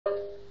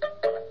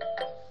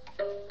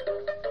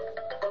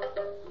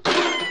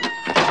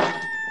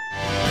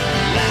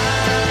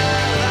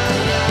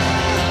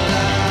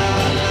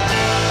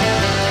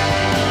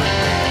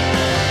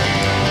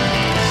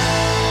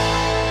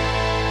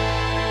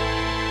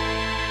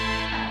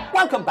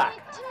Welcome back.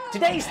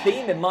 Today's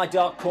theme in my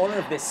dark corner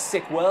of this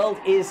sick world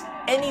is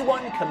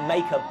anyone can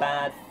make a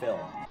bad film.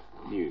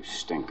 You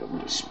stink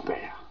of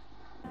despair.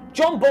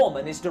 John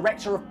Borman is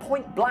director of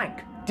Point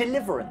Blank,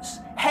 Deliverance,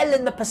 Hell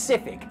in the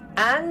Pacific,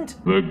 and...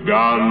 The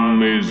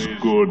gun is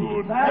good.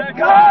 The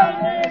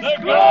gun is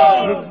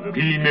good! The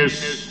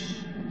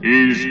penis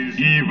is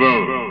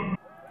evil.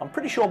 I'm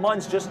pretty sure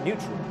mine's just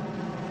neutral.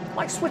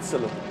 Like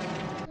Switzerland.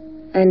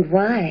 And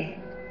why?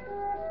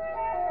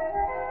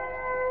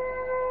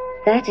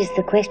 That is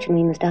the question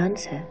we must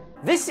answer.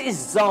 This is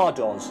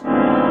Zardoz.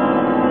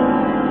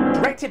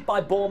 Directed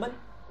by Borman.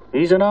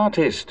 He's an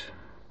artist.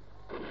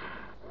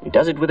 He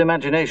does it with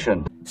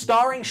imagination.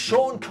 Starring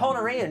Sean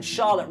Connery and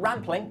Charlotte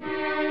Rampling.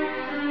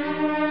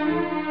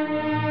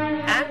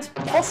 And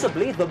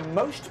possibly the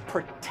most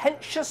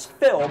pretentious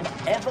film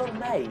ever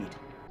made.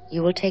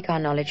 You will take our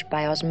knowledge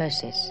by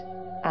osmosis,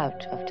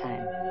 out of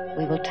time.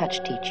 We will teach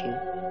you,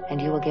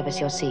 and you will give us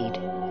your seed.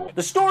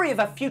 The story of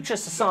a future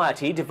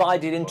society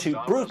divided into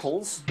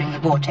brutals... The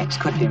Vortex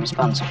could be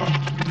responsible.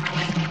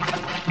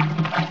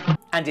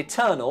 ...and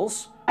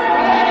eternals...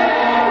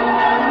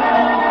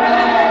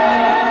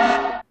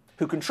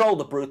 who control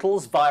the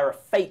brutals via a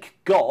fake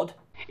god.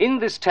 In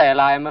this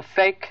tale I am a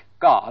fake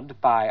god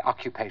by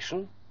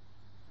occupation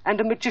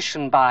and a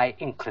magician by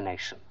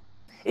inclination.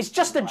 It's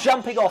just a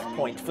jumping off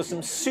point for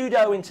some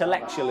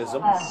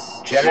pseudo-intellectualism.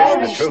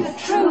 Cherish the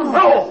truth.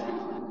 No!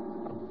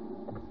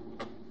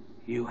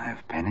 You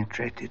have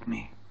penetrated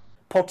me.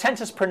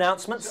 Portentous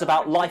pronouncements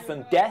about life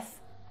and death.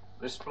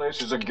 This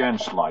place is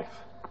against life.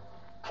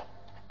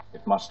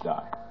 It must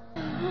die.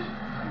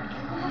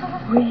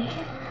 We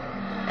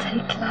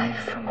take life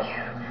from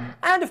you.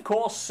 And of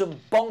course, some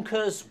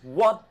bonkers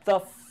what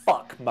the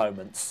fuck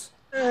moments.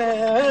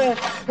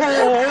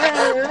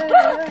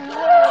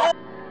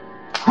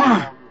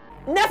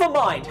 Never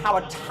mind how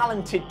a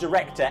talented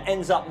director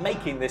ends up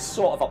making this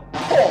sort of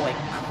appalling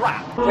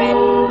crap.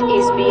 Friend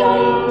is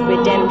beyond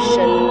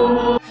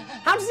redemption.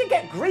 How does it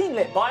get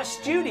greenlit by a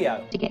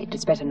studio?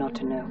 It's better not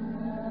to know.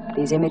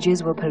 These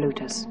images will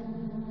pollute us.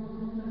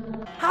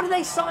 How do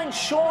they sign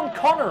Sean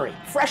Connery,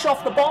 fresh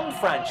off the Bond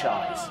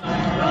franchise?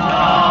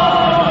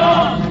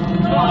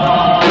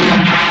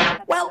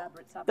 Well,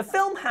 the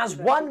film has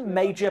one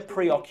major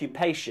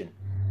preoccupation.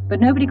 But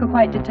nobody could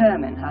quite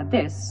determine how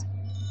this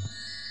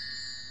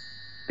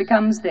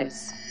becomes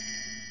this.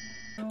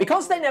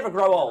 Because they never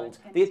grow old,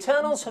 the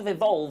Eternals have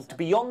evolved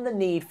beyond the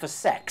need for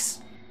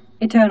sex.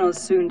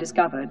 Eternals soon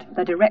discovered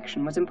that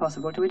erection was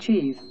impossible to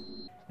achieve.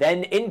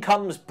 Then in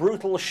comes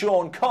brutal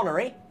Sean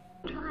Connery.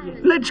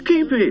 Let's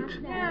keep it.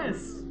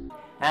 Yes.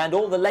 And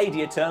all the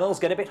lady Eternals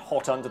get a bit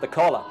hot under the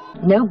collar.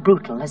 No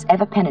brutal has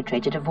ever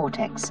penetrated a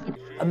vortex.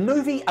 A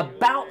movie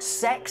about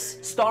sex,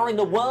 starring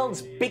the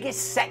world's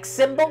biggest sex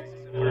symbol?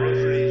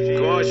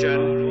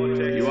 Caution,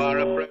 you are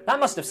a... That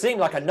must have seemed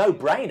like a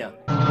no-brainer.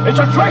 It's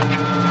a trick!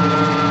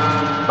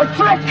 A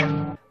trick!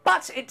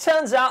 But it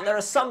turns out there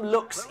are some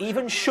looks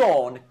even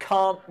Sean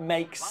can't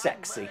make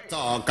sexy.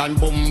 Dark and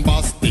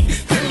bombastic,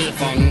 really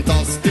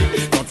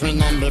fantastic. Got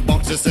me on the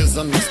boxes as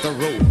a Mr.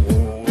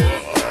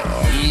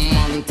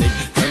 Romantic,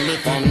 really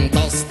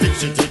fantastic.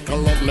 She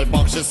tickle up my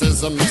boxes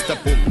as a Mr.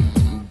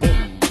 Boom,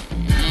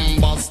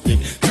 bombastic,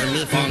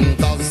 really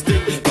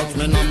fantastic. Got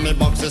me on my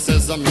boxes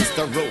as a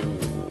Mr.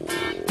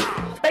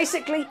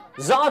 Basically,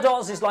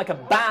 Zardoz is like a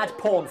bad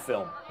porn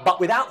film, but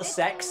without the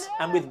sex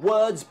and with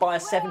words by a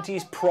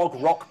 70s prog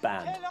rock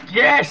band.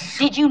 Yes!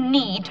 Did you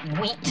need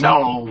wheat?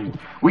 No!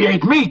 We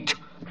ate meat!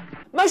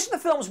 Most of the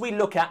films we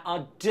look at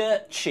are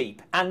dirt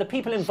cheap, and the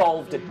people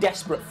involved are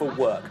desperate for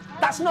work.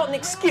 That's not an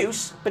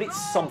excuse, but it's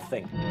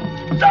something.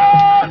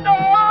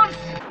 Zardoz!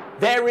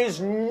 There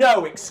is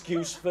no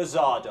excuse for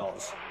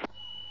Zardoz.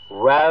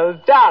 Well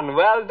done,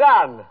 well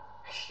done.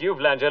 You've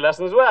learned your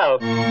lessons well.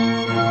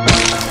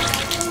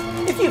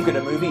 If you've got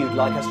a movie you'd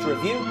like us to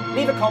review,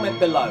 leave a comment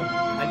below.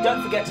 And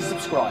don't forget to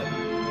subscribe.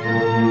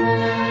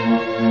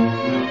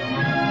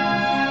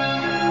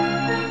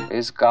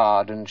 Is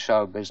God and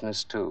show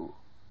business too?